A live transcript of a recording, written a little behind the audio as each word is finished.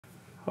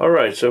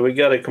Alright, so we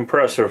got a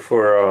compressor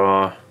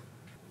for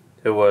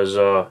it was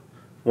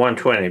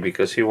 120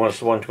 because he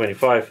wants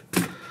 125,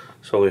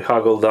 so we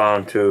hoggled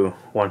down to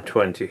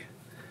 120,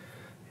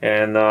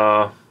 and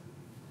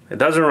it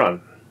doesn't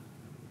run.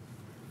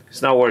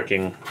 It's not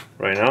working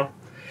right now,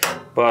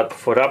 but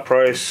for that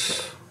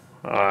price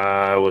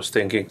I was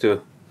thinking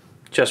to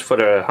just for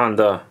the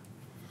Honda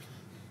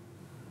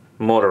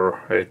motor,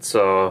 it's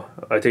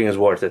I think it's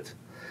worth it.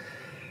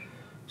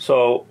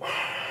 So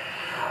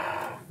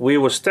we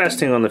was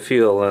testing on the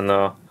field,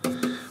 and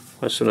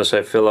as soon as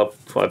I fill up,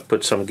 I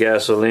put some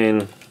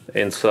gasoline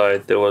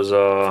inside. There was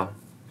I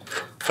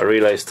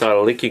realized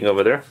started leaking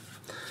over there,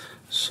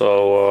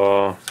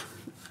 so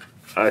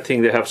I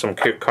think they have some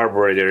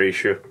carburetor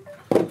issue.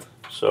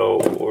 So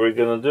what we're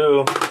gonna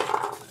do,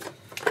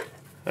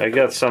 I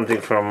got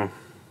something from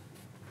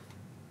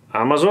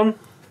Amazon.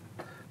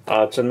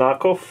 It's a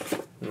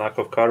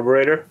knockoff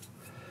carburetor,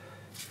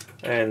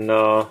 and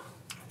yeah,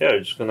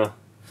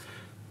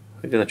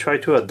 we're gonna try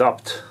to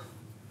adopt.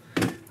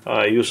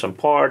 Use some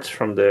parts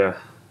from the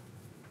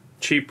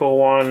cheaper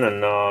one,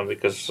 and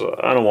because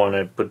I don't want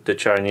to put the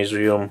Chinese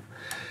Rium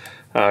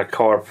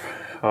carb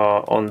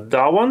on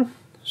that one,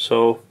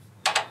 so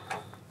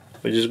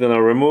we're just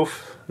gonna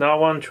remove that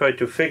one, try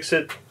to fix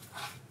it,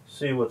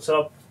 see what's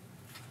up.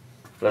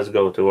 Let's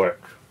go to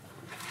work.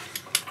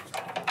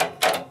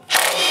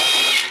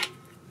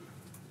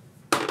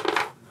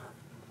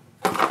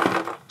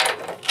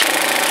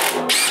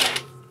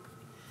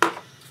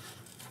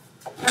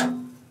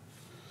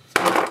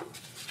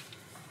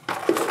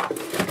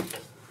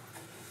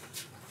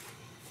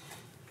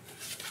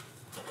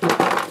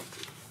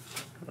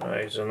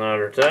 Here's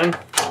another 10.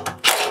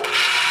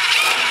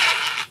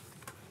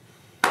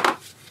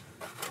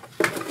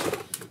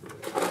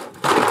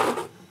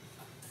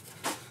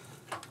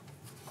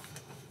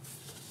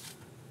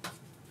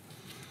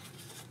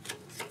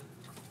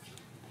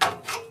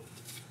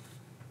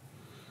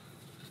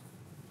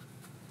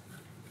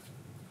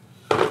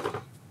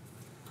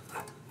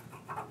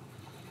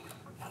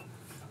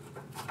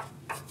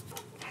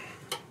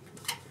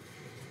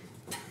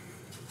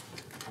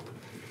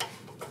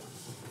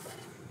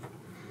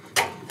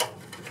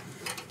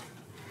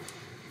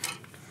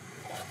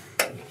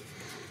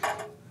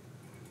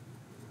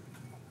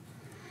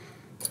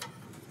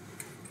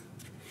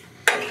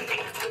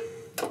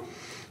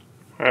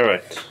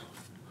 Alright,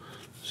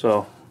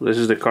 so this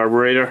is the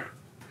carburetor.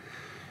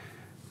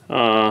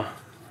 I'm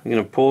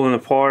gonna pull it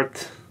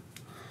apart,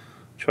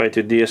 try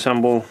to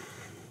deassemble,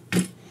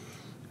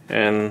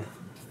 and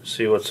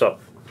see what's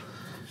up.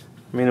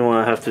 Meanwhile,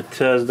 I have to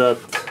test that,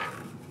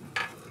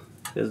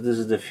 because this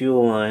is the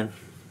fuel line.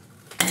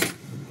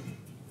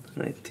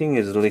 I think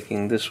it's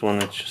leaking. This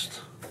one, it's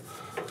just,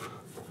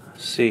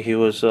 see, he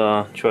was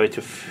trying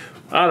to,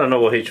 I don't know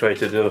what he tried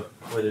to do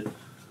with it.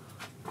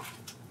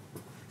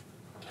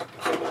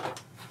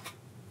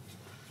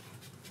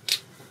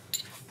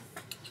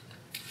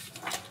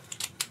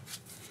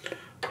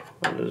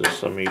 This is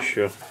some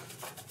issue.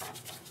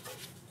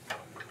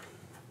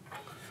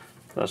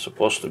 Not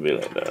supposed to be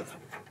like that.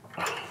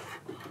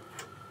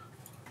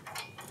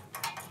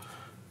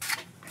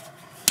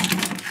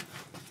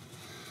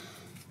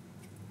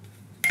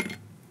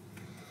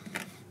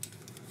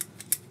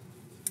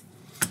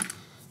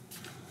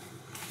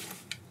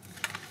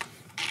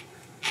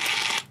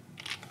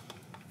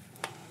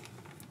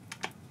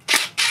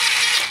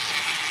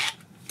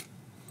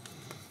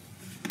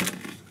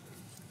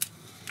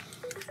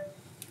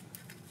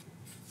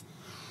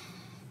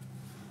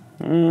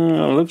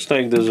 Looks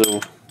like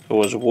there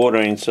was water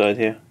inside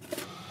here,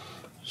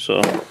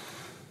 so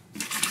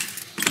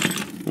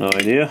no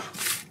idea.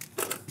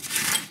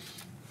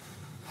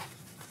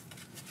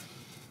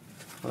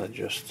 I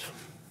just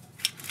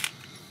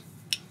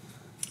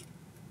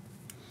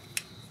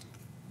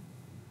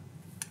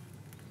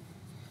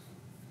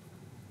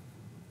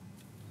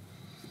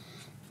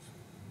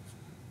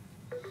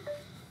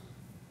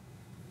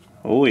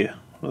oh yeah,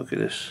 look at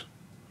this.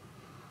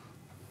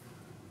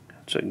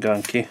 It's a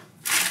gunky.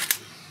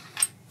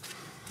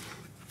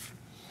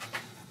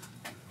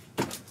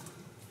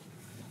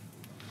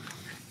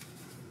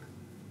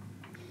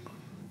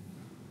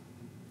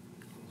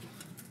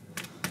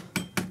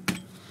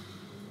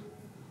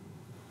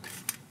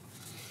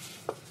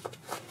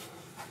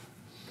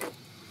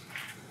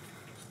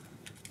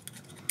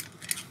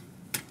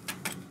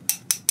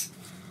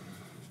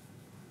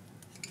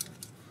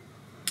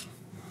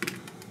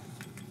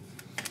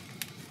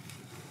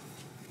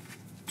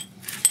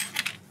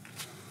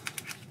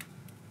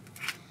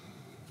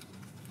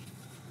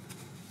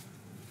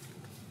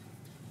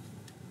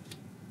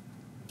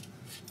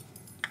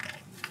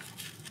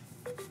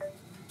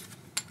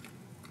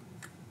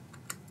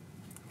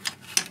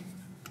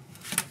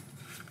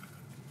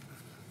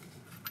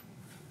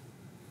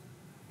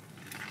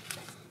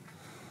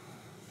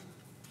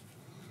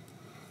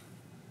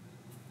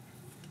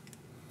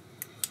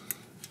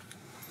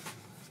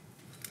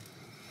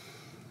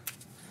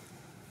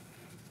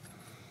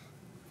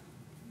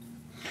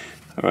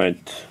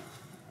 Alright,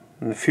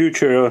 in the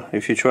future,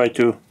 if you try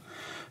to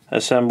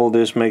assemble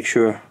this, make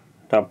sure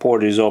that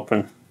port is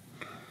open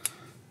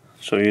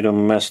so you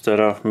don't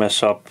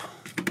mess up.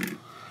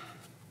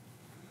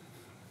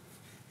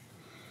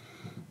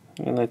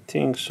 And I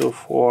think so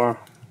far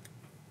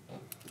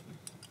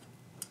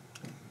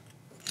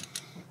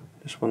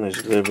this one is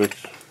a little bit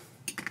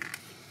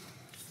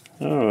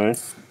alright.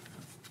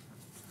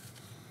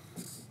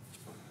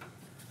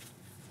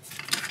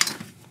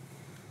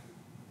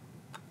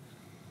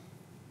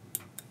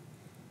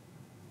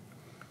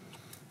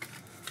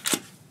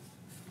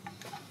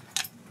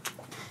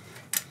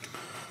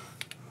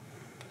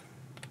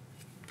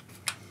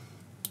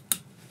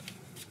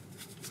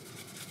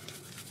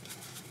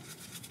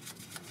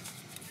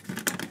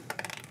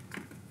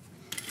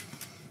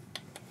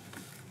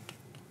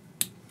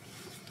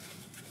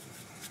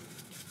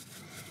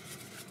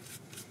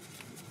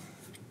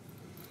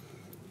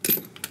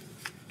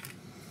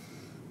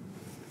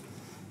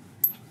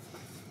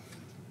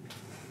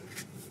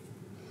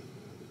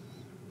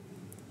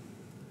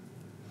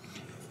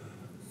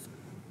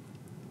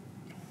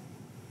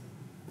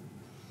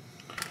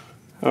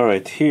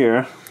 Alright,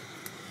 here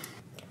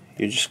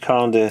you just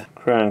count the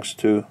cranks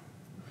to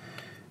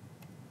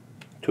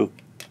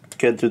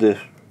get to the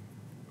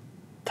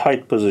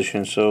tight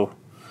position. So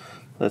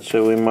let's say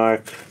we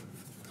mark,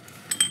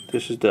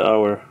 this is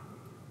our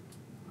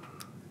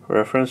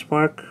reference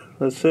mark,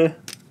 let's say,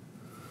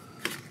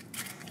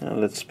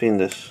 and let's spin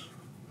this.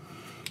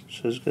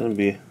 So it's going to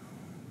be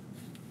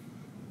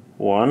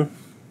 1,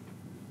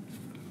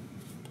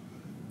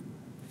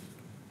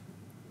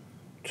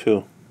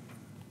 2.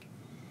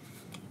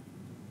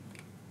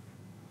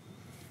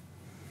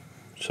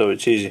 So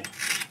it's easy.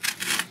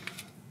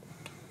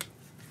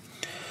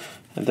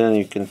 And then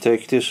you can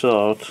take this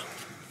out.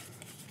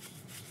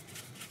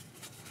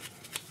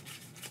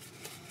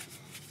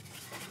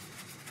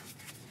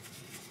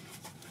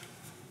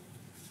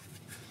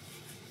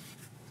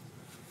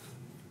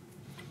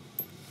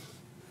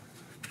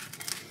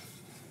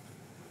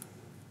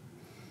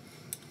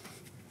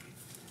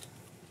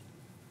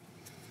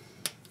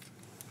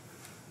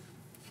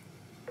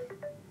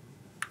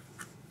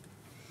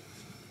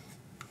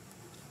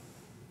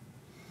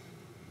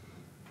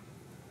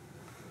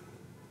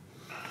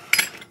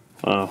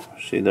 Wow,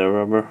 see that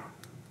rubber?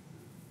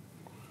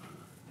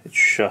 It's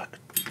shot.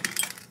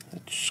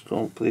 It's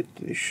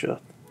completely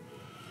shot.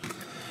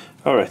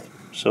 Alright,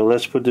 so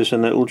let's put this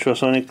in the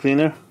ultrasonic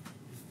cleaner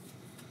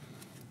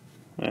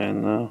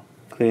and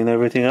clean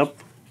everything up.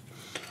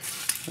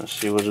 Let's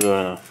see what's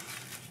going on.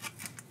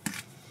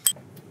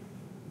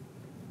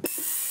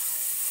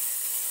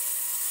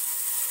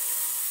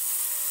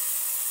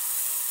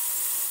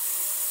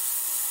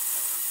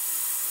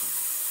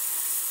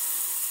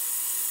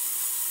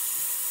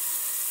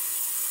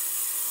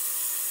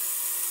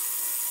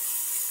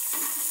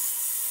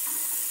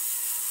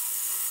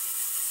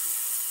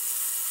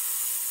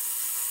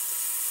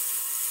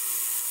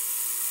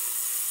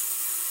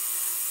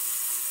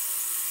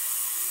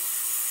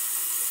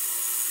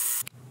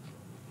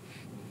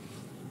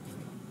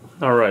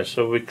 Alright,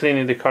 so we're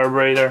cleaning the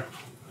carburetor.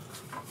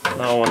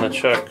 Now I want to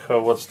check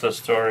what's the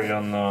story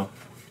on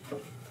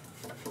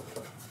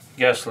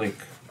gas leak.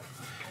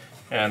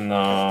 And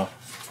also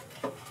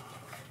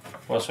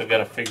got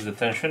to fix the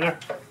tensioner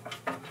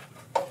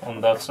on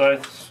that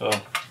side. So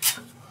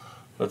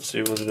let's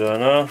see what's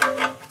going on.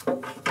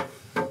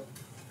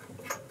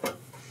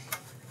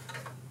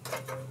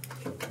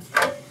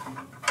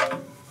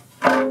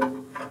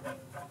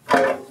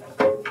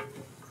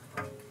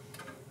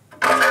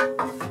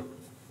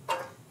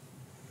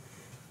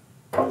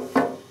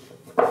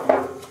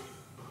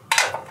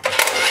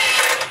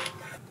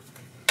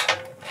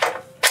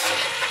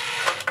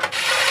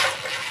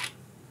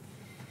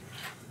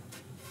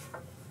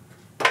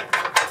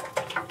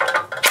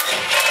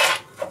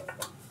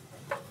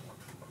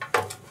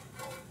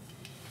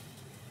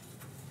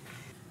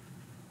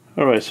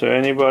 Alright, so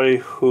anybody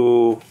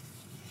who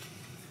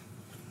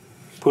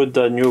put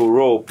that new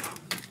rope,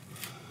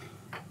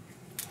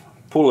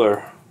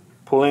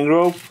 pulling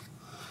rope,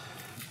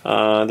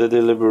 they did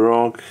a little bit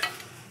wrong,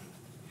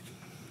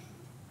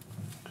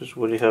 because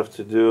what you have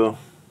to do,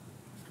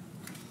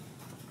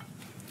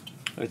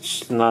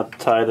 it's not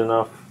tight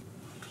enough,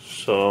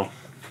 so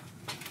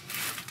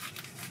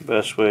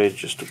best way is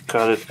just to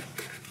cut it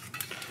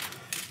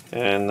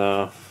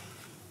and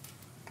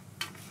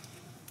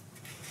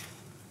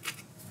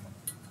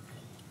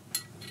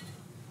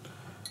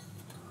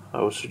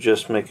I would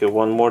suggest make it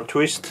one more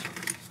twist,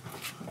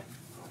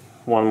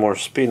 one more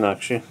spin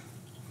actually.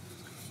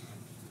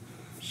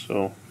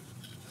 So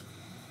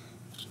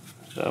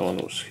that one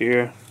was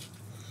here,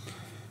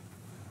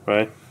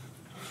 right?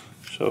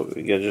 So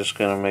we're just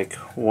gonna make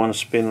one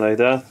spin like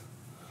that,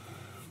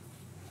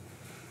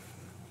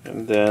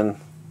 and then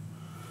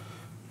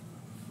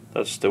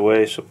that's the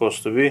way it's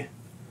supposed to be.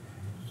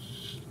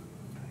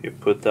 You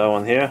put that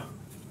one here,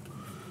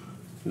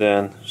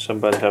 then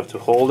somebody have to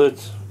hold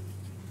it,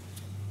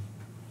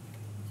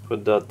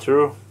 put that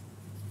through,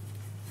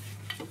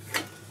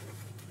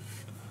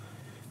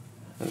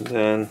 and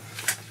then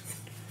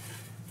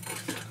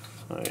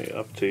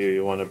Up to you.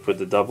 You want to put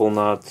the double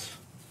knot.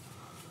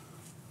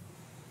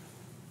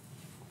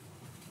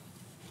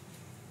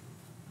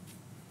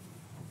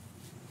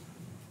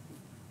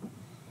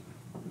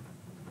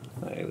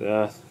 Like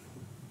that.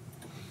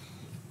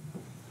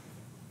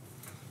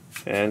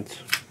 And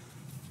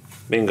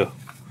bingo.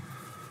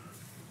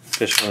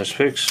 This one is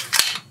fixed.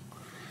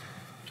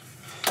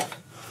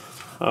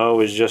 I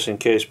always, just in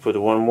case, put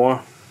one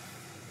more.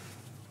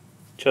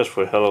 Just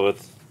for hell of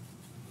it.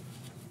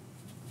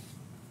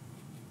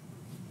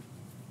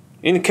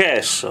 In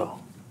case, so.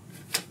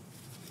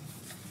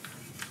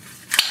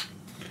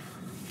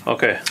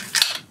 Okay.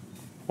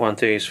 One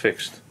thing is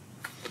fixed.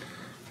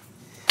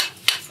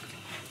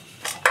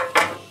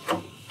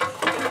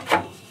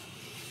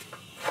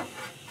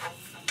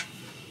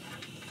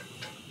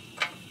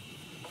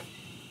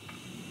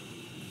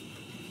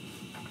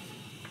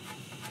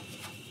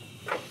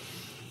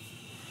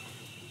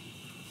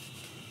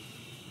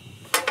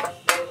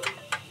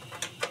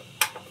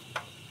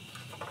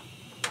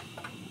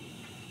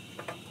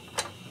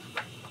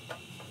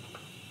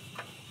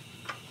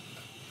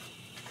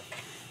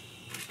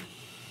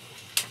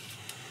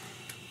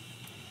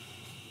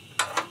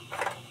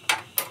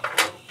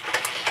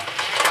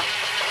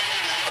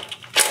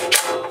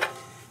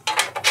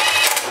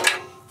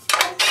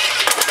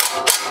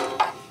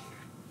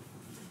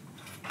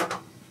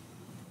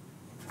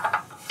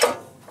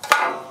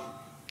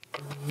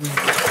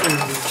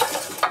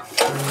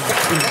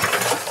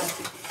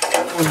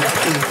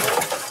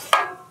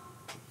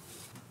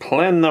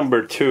 Plan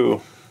number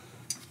 2,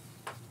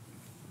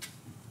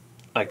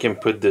 I can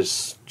put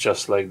this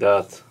just like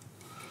that,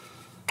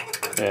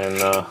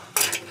 and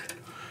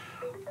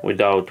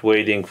without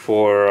waiting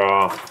for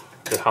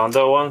the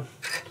Honda one,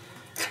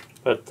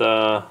 but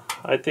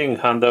I think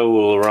Honda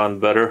will run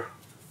better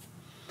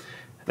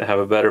and have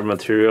a better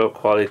material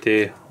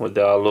quality with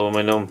the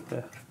aluminum.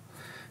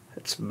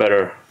 It's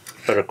better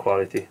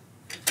quality.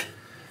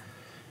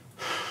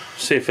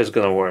 See if it's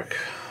gonna work.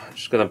 I'm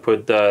just gonna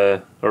put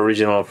the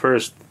original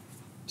first,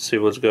 see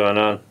what's going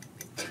on,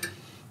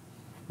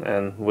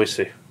 and we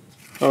see.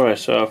 Alright,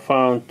 so I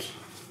found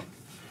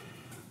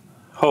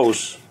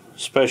hose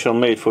special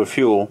made for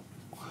fuel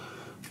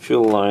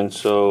line,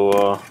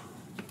 so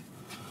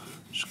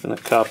just gonna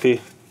copy,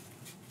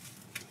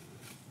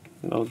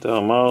 note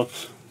them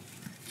out,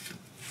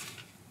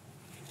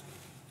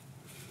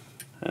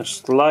 and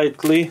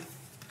slightly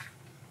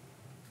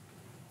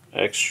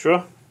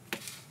extra.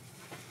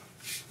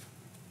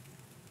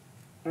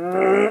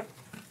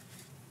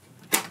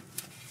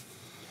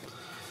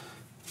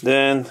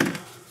 Then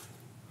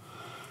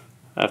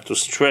I have to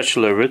stretch a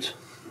little bit.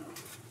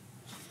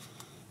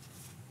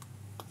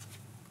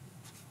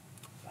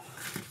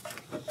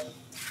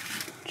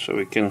 So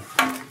we can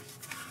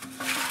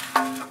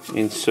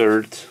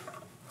insert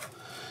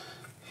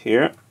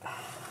here.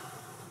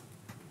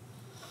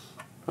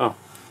 Oh,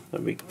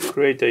 that'd be a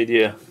great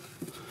idea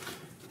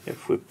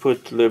if we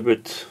put a little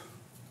bit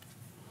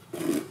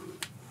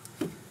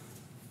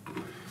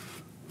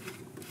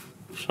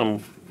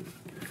some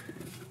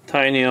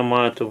tiny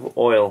amount of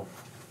oil.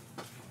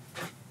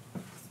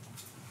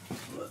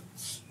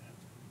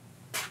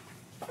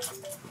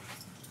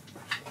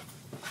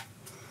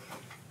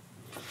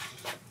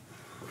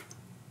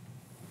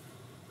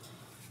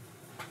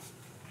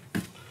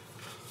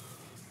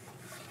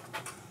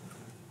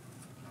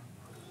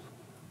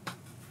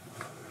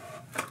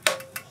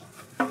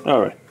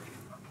 All right.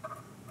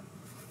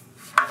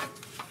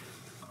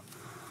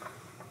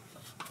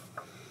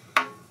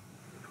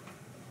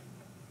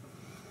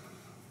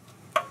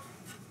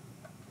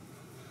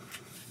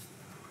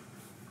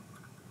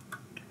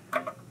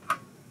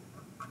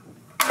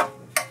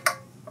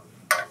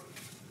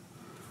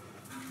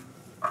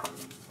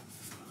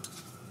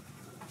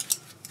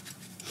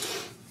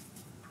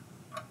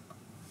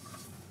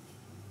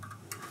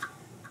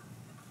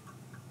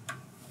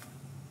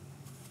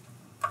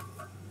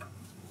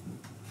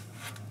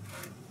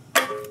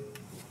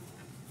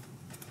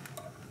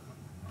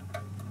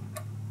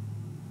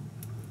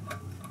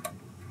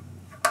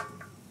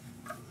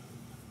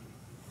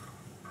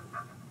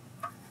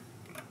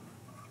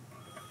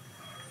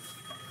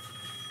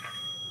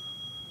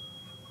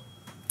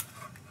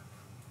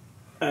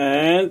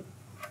 And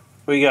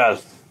we got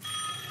it.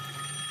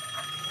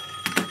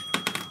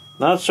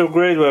 Not so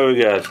great what we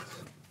got.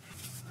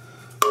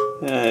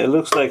 Yeah, it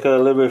looks like a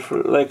little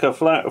bit like a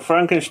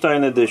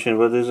Frankenstein edition,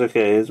 but it's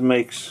okay. It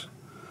makes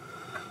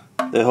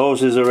the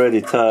hose is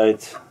already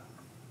tight,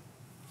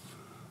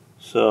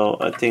 so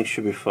I think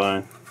should be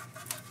fine.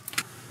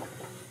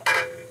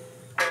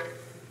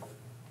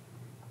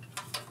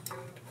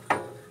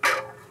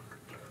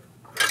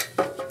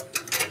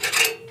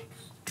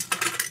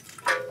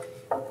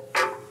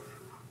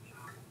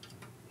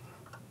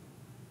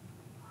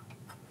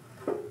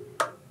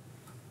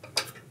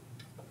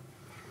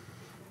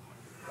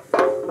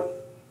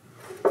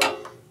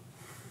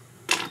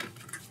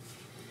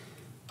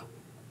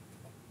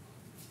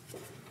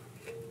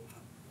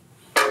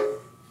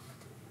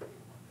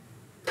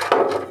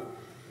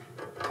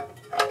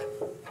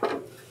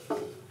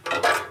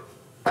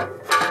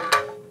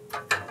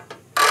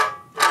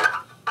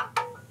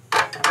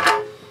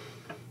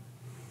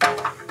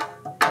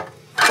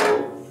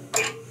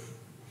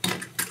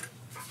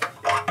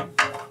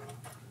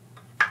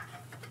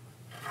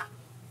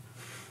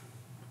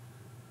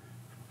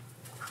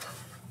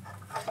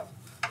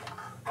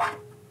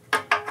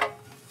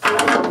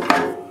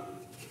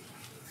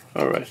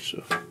 Alright,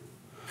 so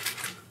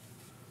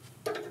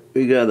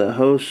we got the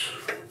hose.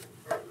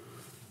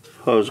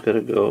 Hose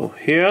gotta go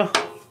here,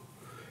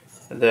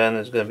 and then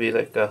it's gonna be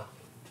like a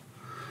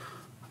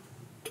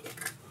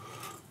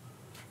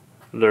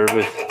little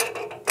bit,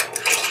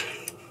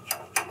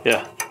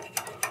 yeah,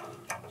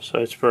 so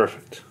it's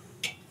perfect.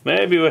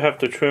 Maybe we have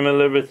to trim a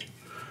little bit,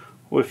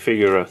 we'll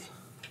figure out.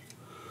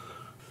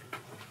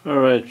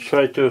 Alright,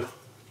 try to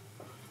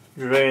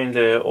drain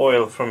the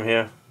oil from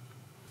here.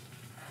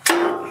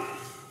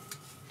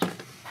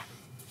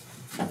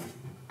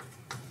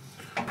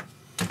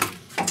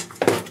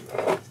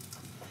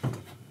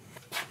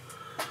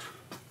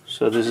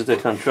 So this is the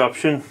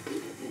contraption.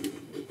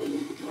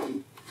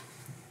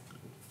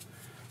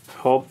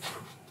 Hope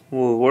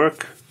will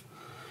work.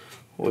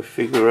 We'll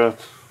figure out.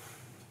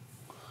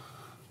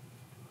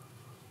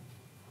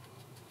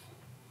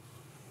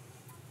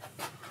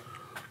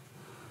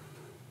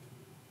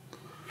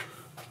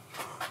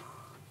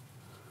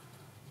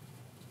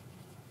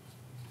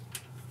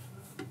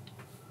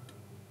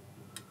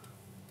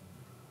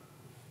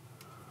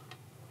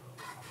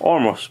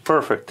 Almost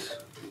perfect.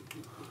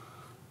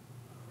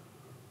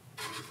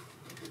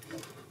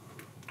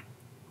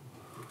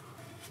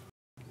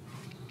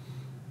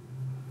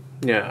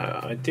 Yeah,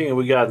 I think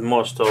we got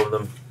most of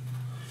them,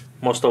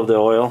 most of the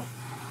oil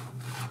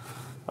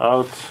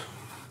out.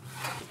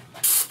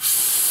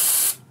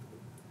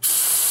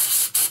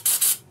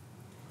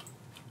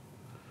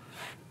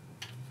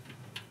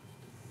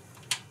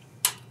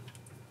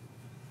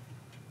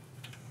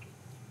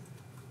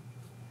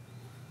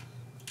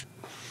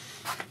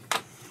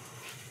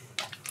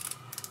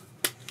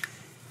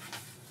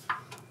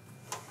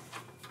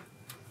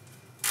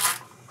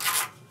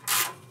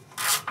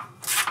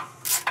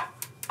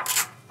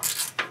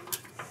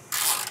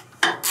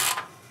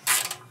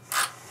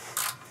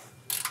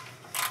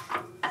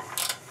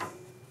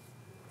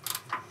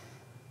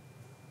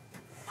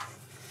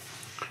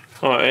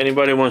 Oh,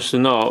 anybody wants to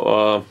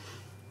know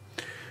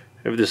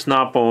if the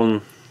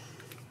snap-on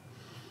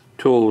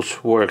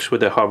tools works with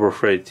the Harbor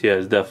Freight?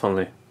 Yes,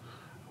 definitely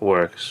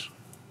works.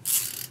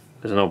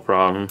 There's no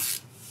problem.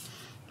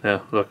 Yeah,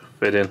 look,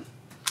 fit in.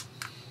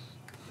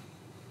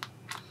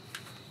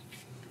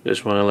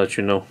 Just want to let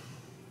you know,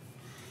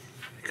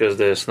 because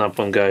the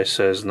snap-on guy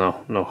says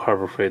no,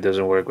 Harbor Freight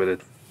doesn't work with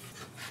it.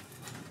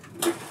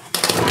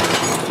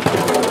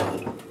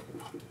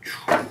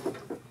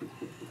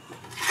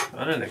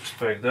 I didn't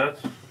expect that.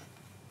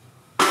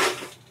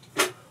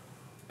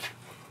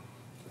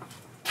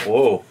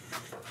 Whoa,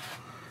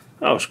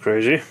 that was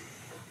crazy.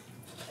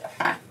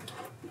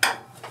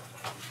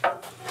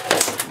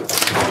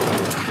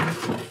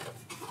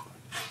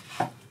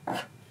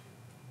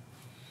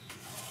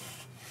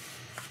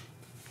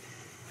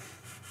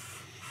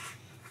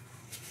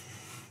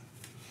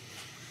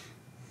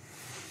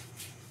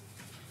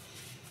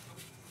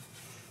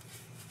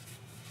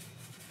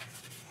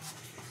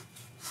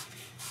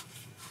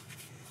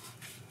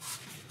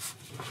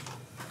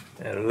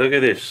 And look at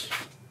this.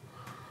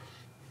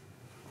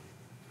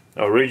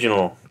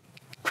 Original.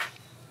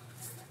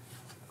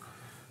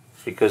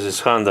 Because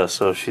it's Honda,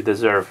 so she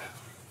deserves.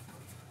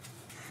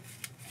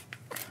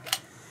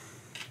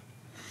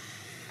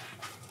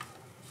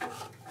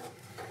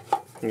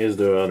 Here's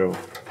the other one.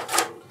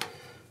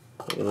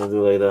 I'm gonna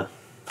do like that.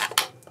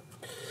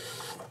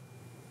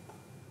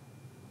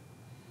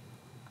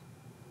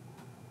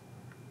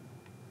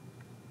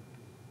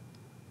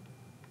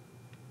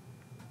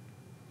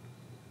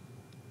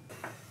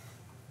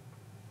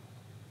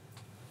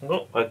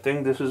 No, I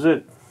think this is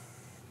it.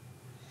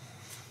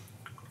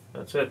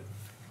 That's it.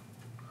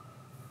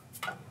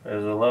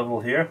 There's a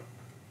level here.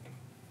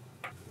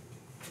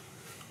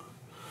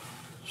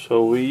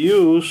 So we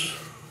use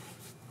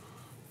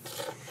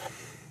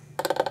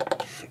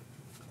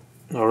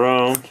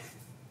around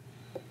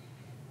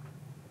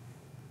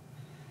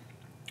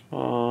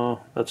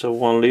that's a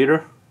 1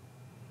 liter,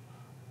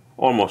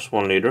 almost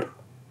 1 liter.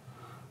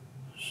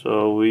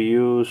 So we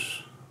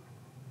use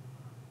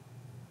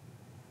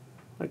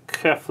like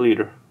half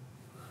liter,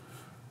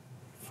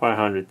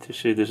 500. You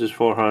see, this is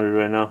 400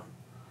 right now,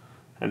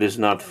 and this is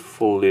not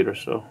full liter,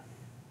 so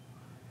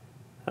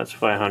that's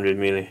 500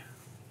 milli.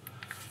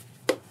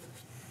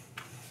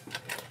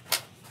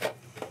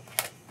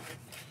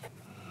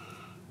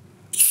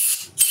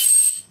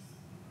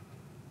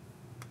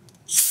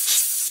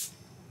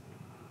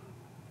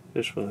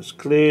 This one is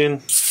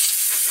clean.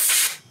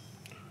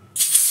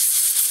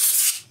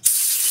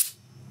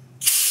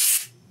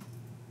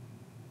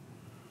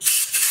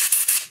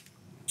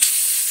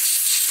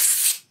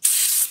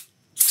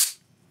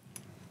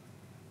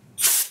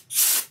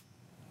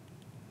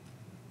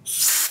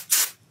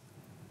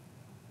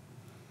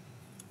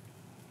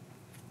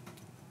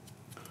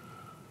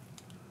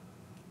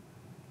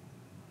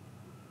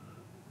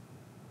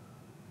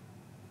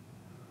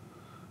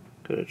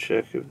 Gotta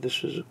check if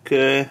this is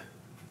okay.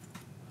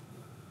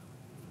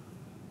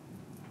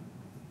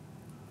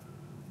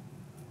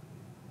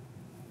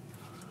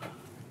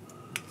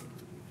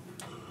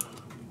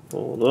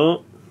 Hold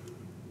on.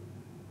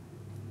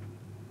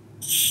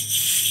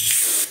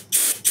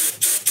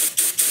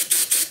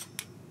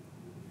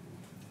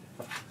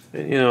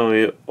 you know,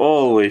 you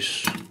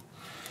always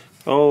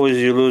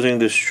you're losing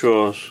the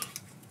straws.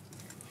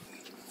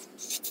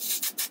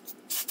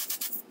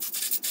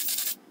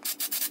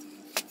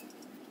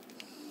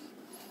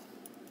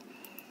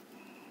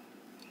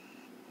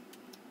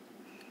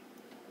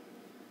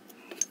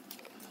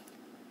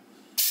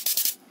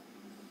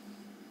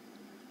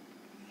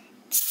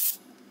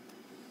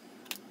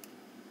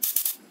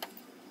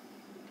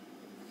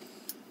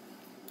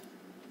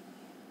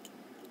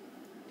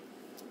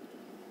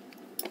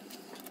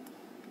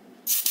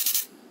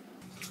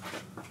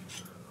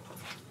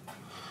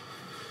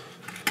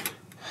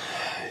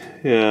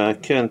 Yeah, I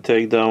can't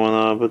take that one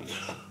out, but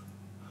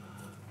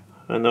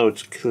I know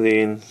it's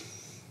clean.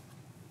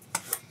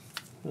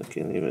 I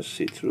can't even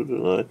see through the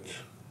light.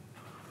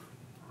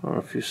 Or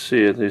if you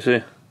see it, you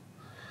see?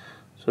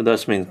 So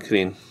that's been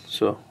clean,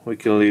 so we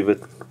can leave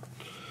it.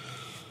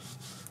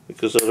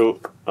 Because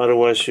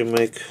otherwise you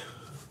make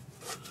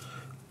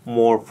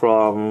more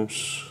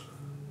problems.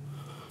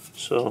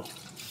 So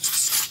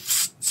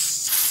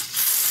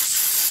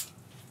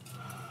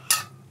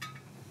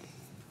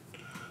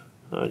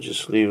I'll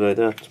just leave like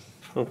that.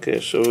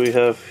 Okay, so we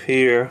have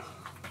here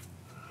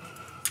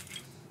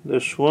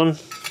this one.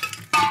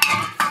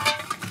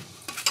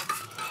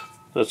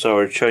 That's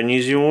our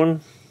Chinese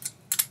one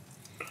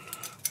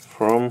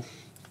from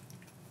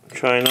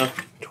China,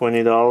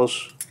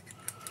 $20.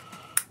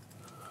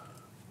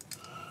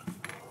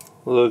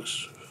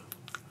 Looks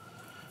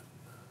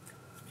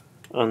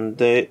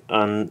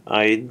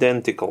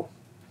identical.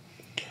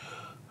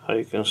 How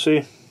you can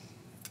see.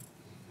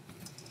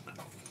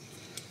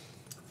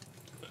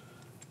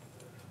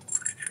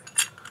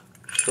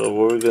 So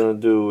what we're gonna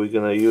do, we're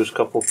gonna use a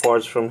couple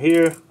parts from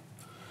here.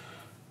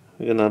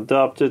 We're gonna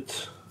adopt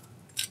it.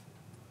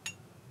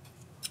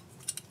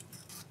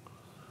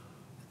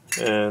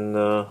 And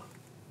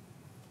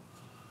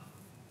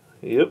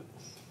yep.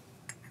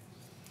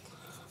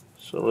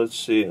 So let's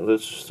see,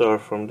 let's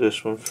start from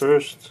this one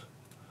first.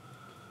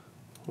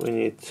 We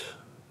need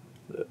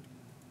the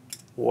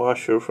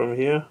washer from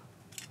here.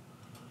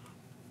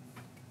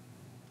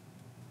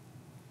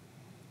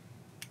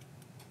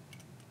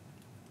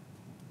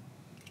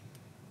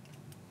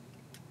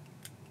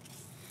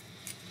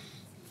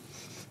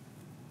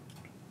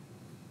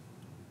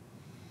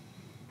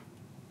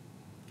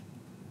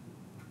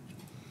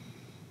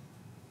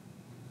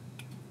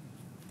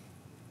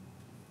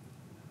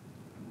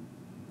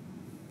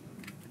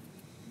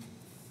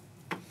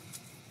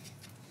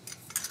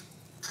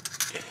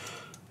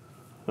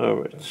 All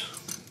right.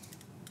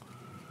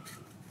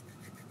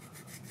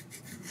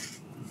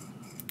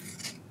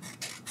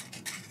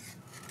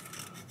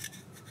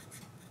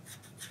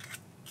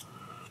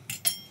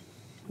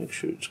 Make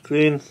sure it's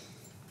clean.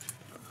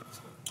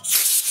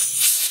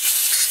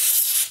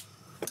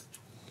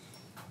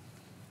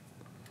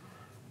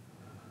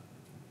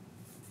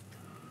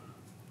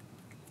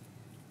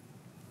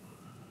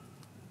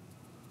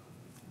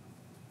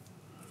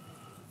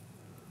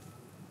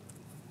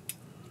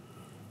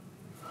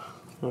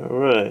 All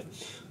right.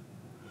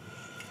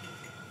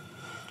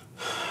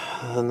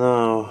 And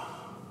now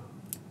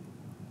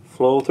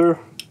floater.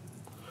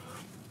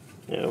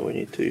 Yeah, we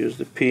need to use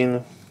the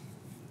pin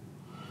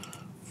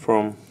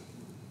from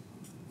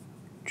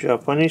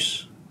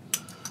Japanese.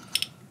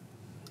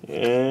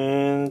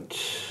 And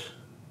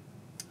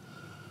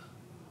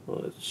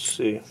let's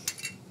see.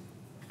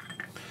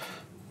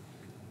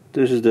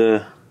 This is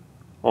the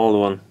old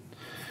one.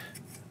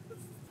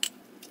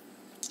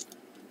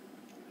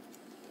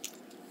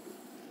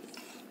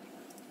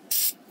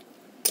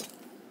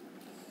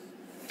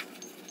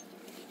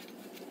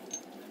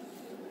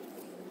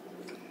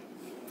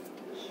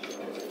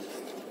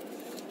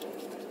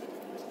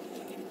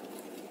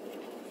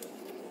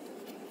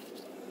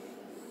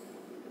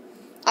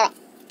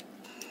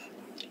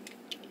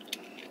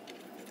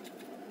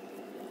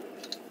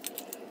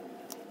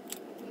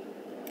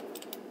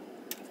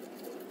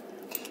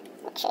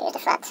 Make sure you use the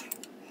flat,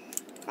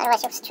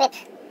 otherwise you'll strip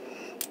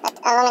that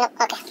aluminum.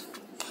 Okay.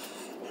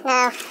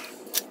 Now,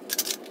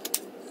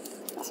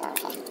 this one over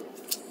here.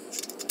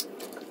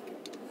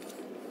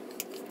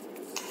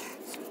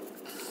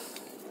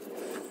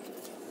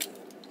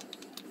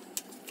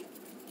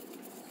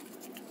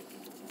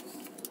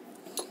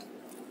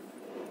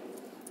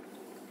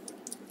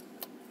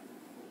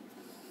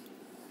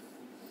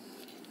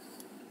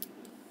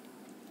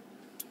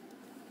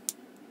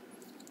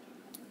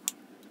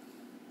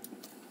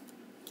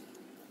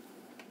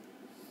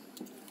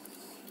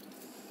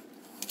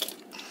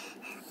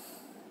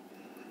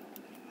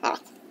 Alright.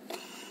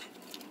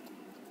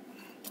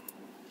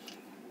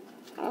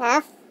 And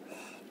now,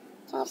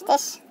 change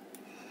this.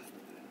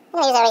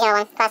 I'm going to use the original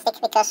one, plastic,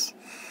 because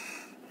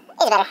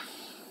it's better.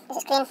 This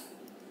is clean.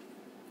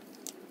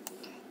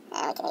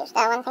 And we can use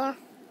that one here.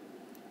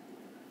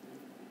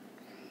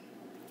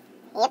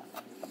 Yep.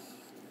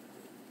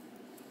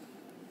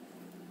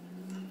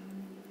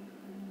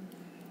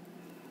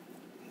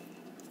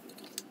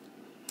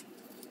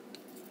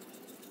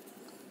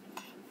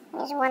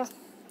 Use one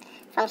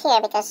from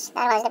here because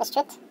that one is going to be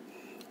stripped.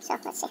 So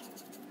let's see.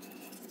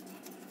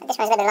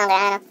 one's a bit longer,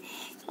 I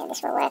don't know if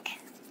this will work.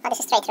 Oh, this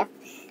is straight through,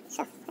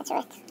 so that's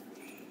alright.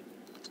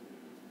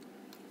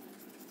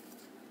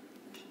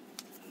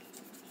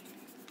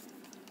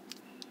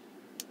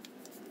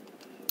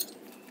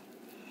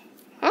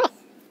 Alright.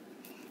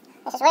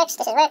 This works,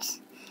 this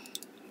works.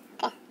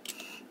 Okay,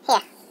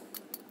 here.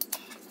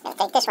 I'll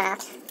take this one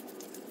out.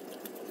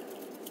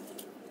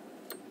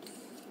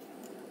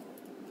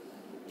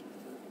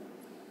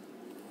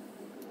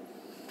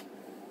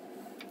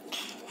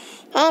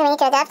 And we need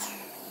to adapt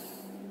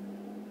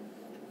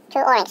to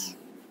orange.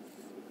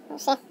 You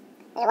see?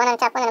 There's one on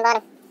top, one on the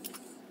bottom.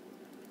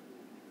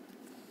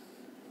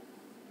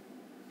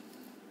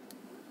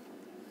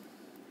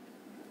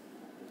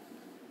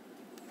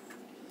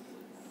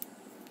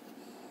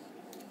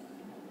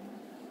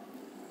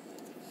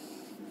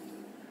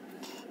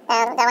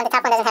 That one, the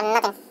top one doesn't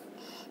have nothing.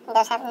 It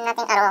does have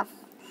nothing at all.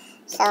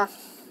 So,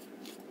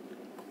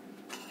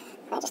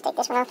 I'll just take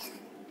this one out.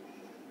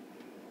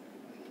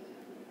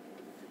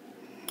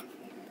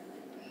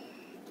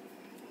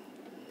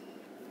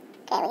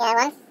 Okay, we got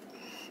one.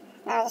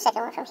 Now the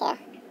second one from here.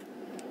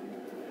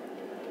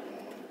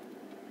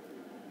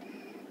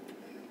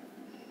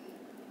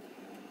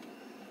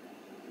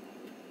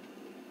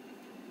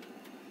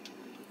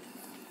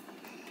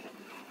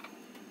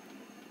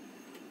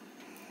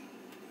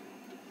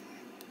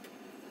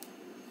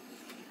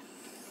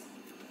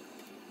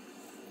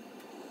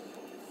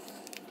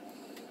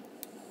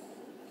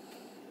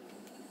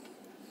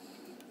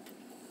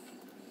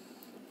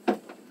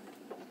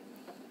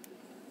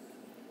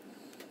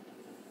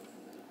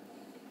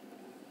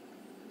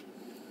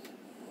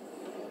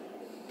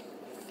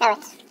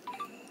 Alright.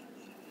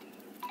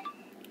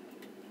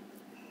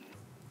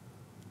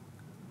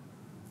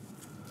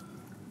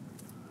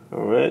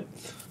 Alright.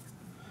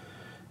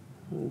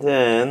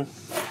 Then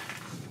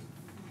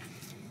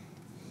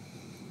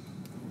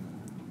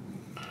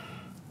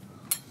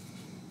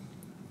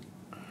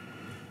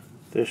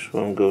this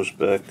one goes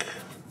back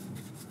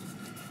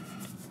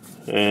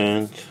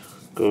and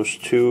goes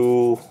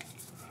 2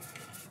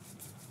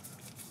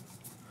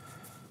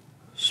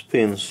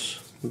 spins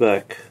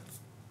back.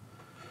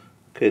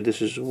 Okay,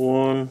 this is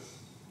 1.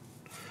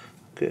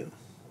 Okay,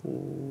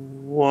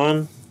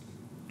 1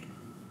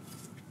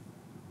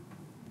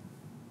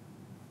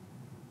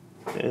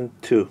 and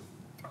 2.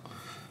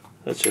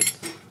 That's it.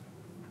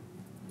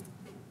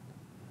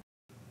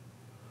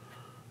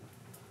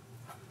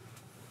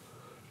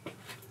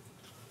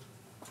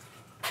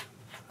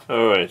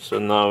 Alright, so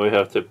now we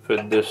have to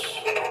put this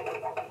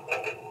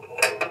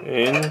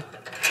in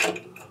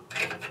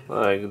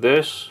like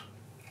this,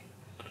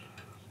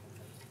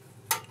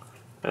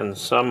 and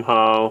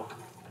somehow,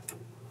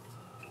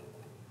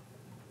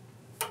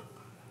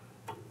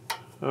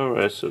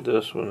 alright, so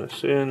this one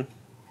is in.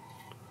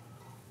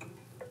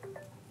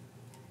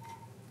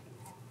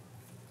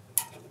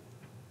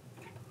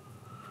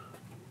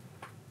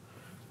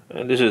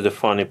 And this is the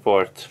funny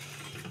part.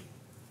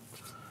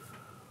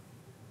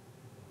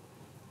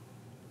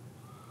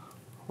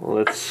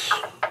 Let's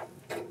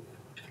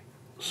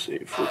see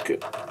if we can.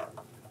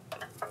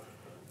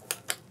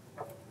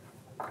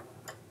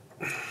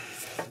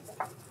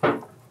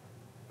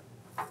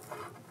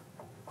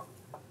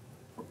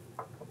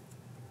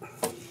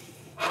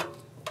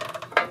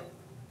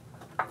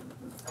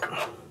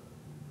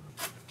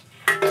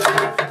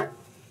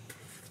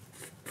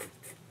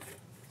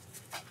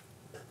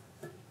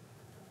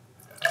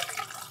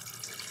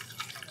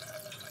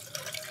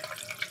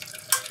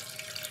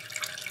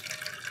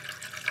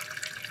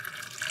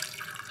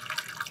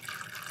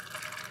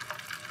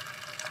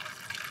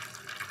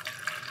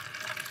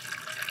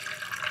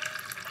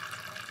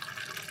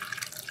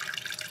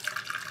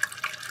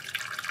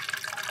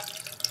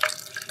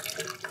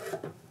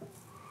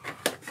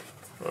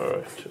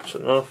 Alright, that's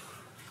enough.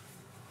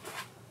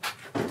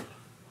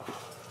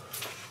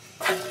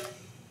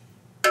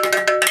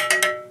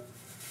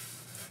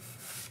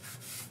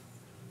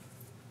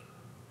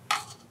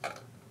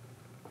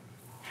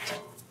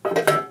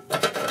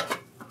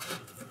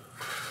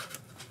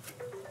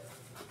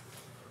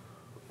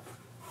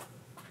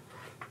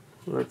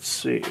 Let's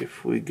see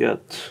if we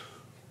get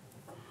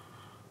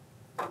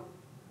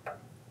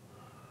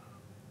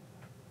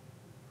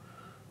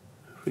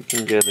we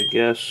can get a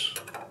gas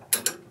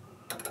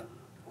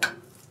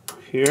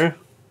here.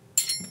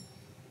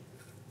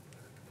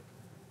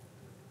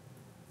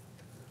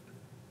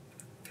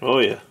 Oh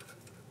yeah.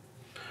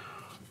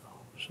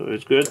 So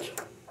it's good.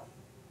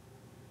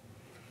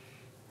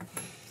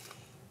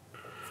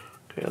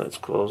 Okay, let's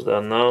close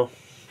that now.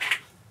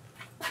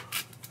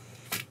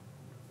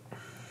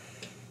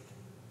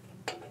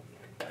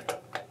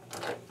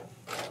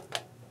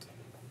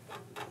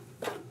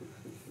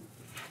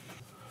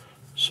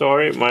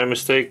 Sorry, my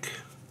mistake.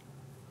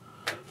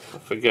 I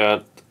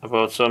forgot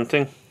about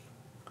something.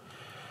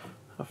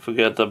 I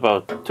forgot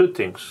about 2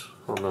 things.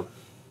 Hold on.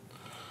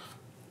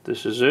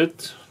 This is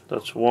it.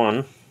 That's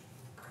 1.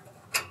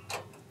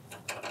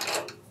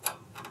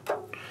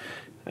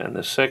 And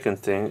the second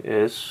thing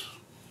is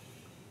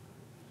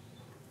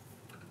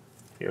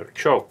your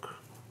choke.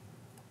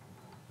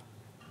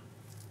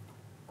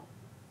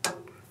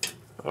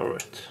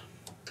 Alright,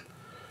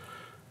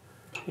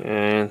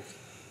 and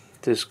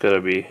this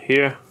gotta be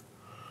here,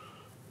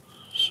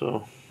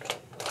 so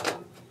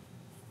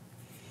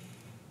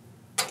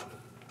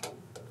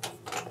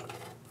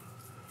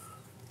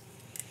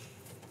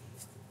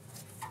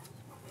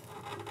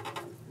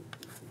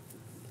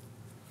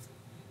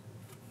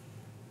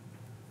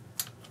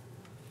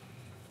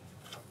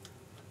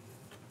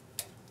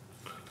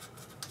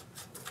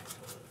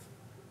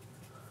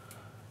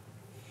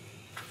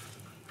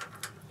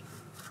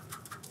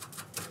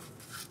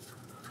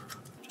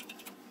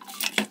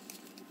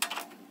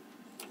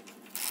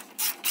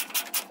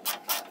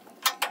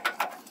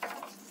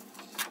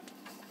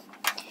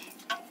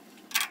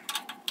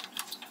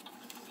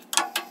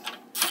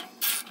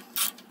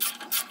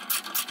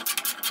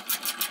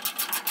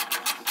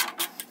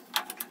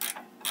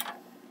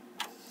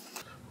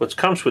what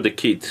comes with the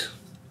kit,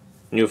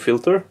 new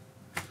filter.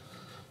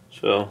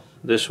 So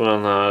this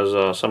one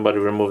has somebody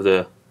removed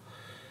the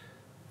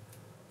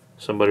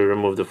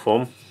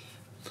foam.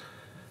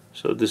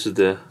 So this is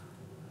the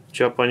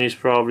Japanese,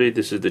 probably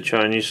this is the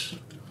Chinese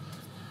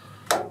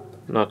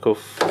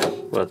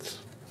knockoff, but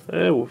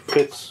it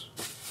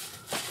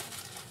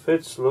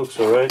fits, looks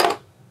alright.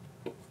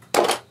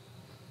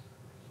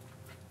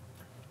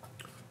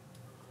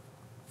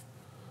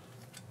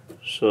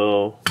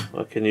 So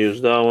I can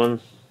use that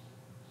one.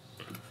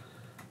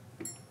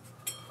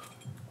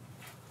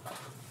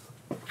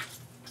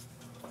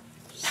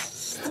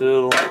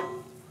 Still, I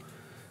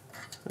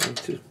need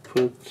to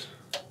put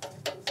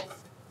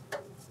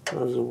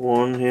as a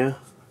one here.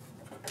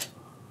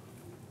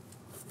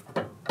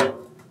 Oh,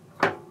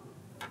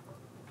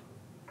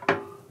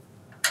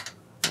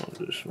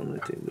 this one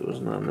I think that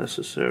was not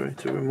necessary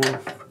to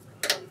remove,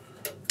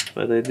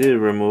 but I did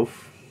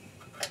remove.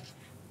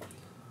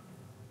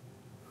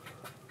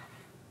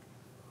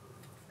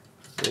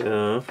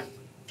 Yeah.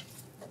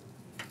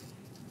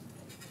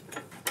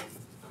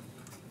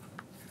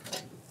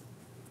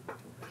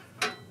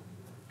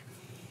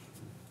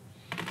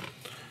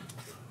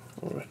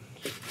 All right.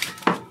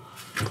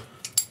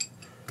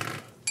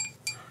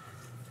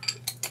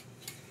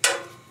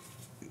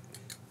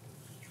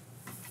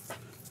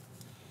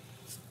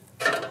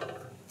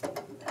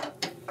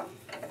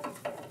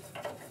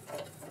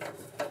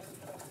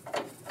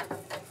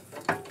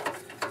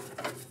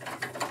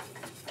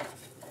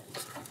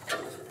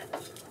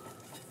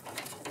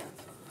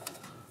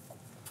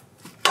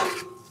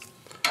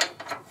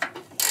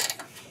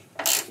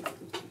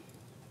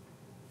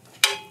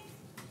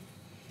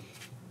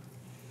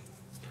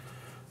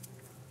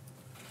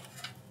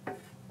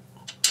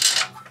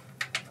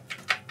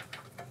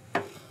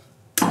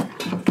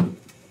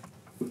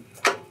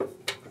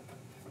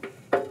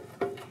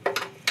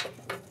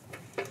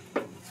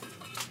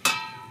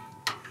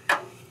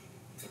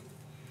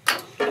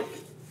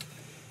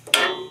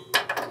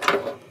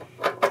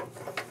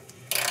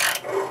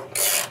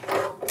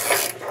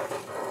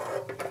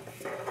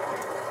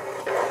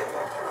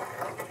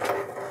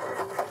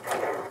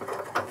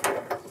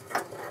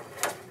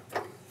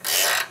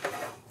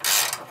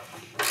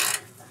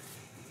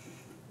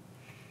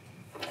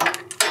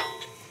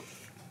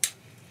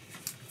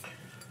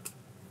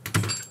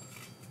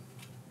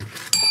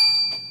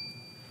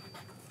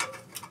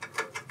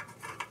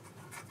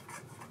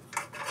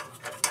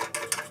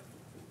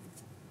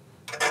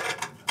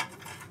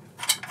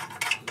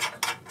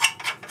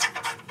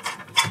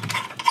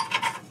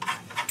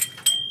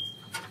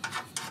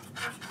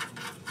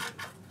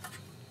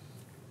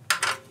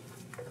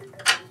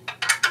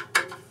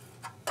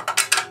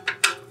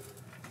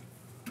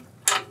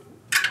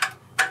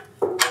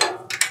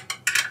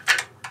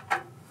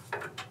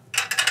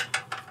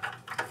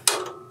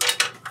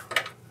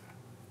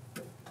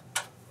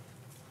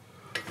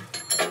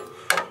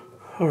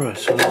 Alright,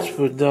 so let's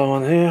put that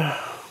one here.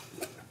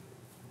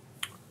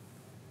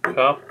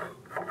 Cup.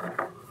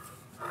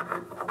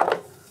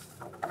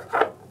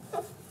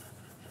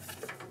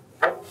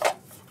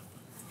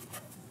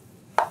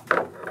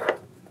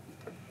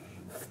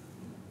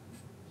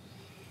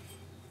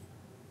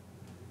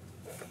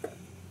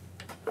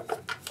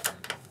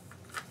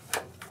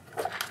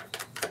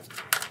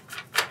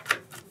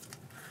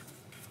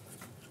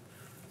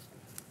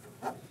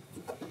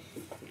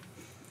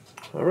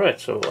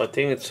 Alright, so I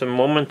think it's a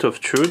moment of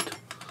truth.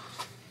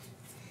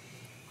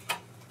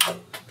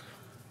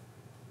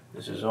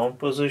 This is on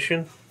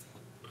position.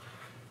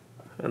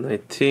 And I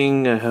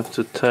think I have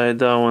to tie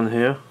that one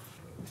here.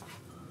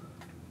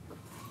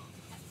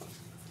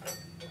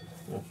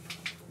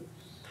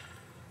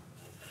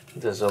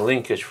 There's a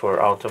linkage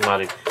for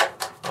automatic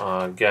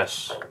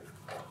gas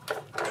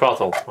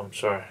throttle, I'm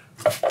sorry.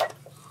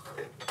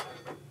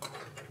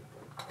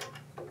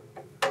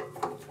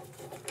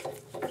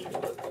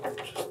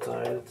 Just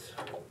tie it.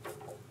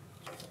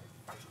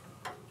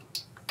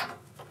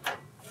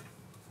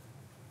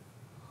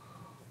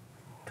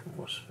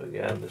 Almost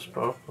forget this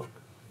part.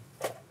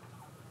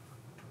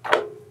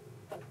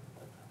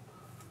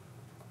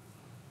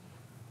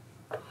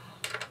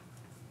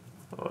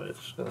 Oh,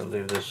 it's gonna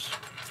leave this.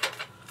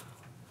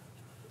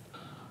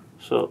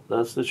 So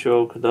that's the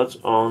choke, that's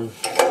on.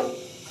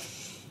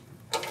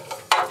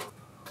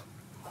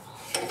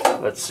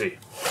 Let's see.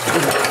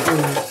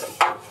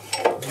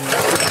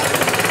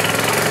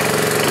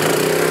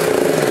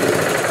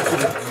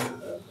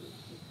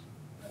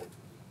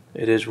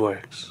 It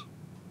works.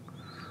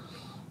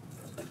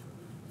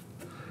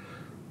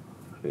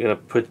 We're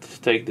gonna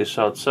take this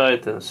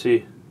outside and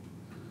see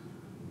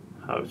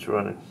how it's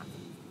running.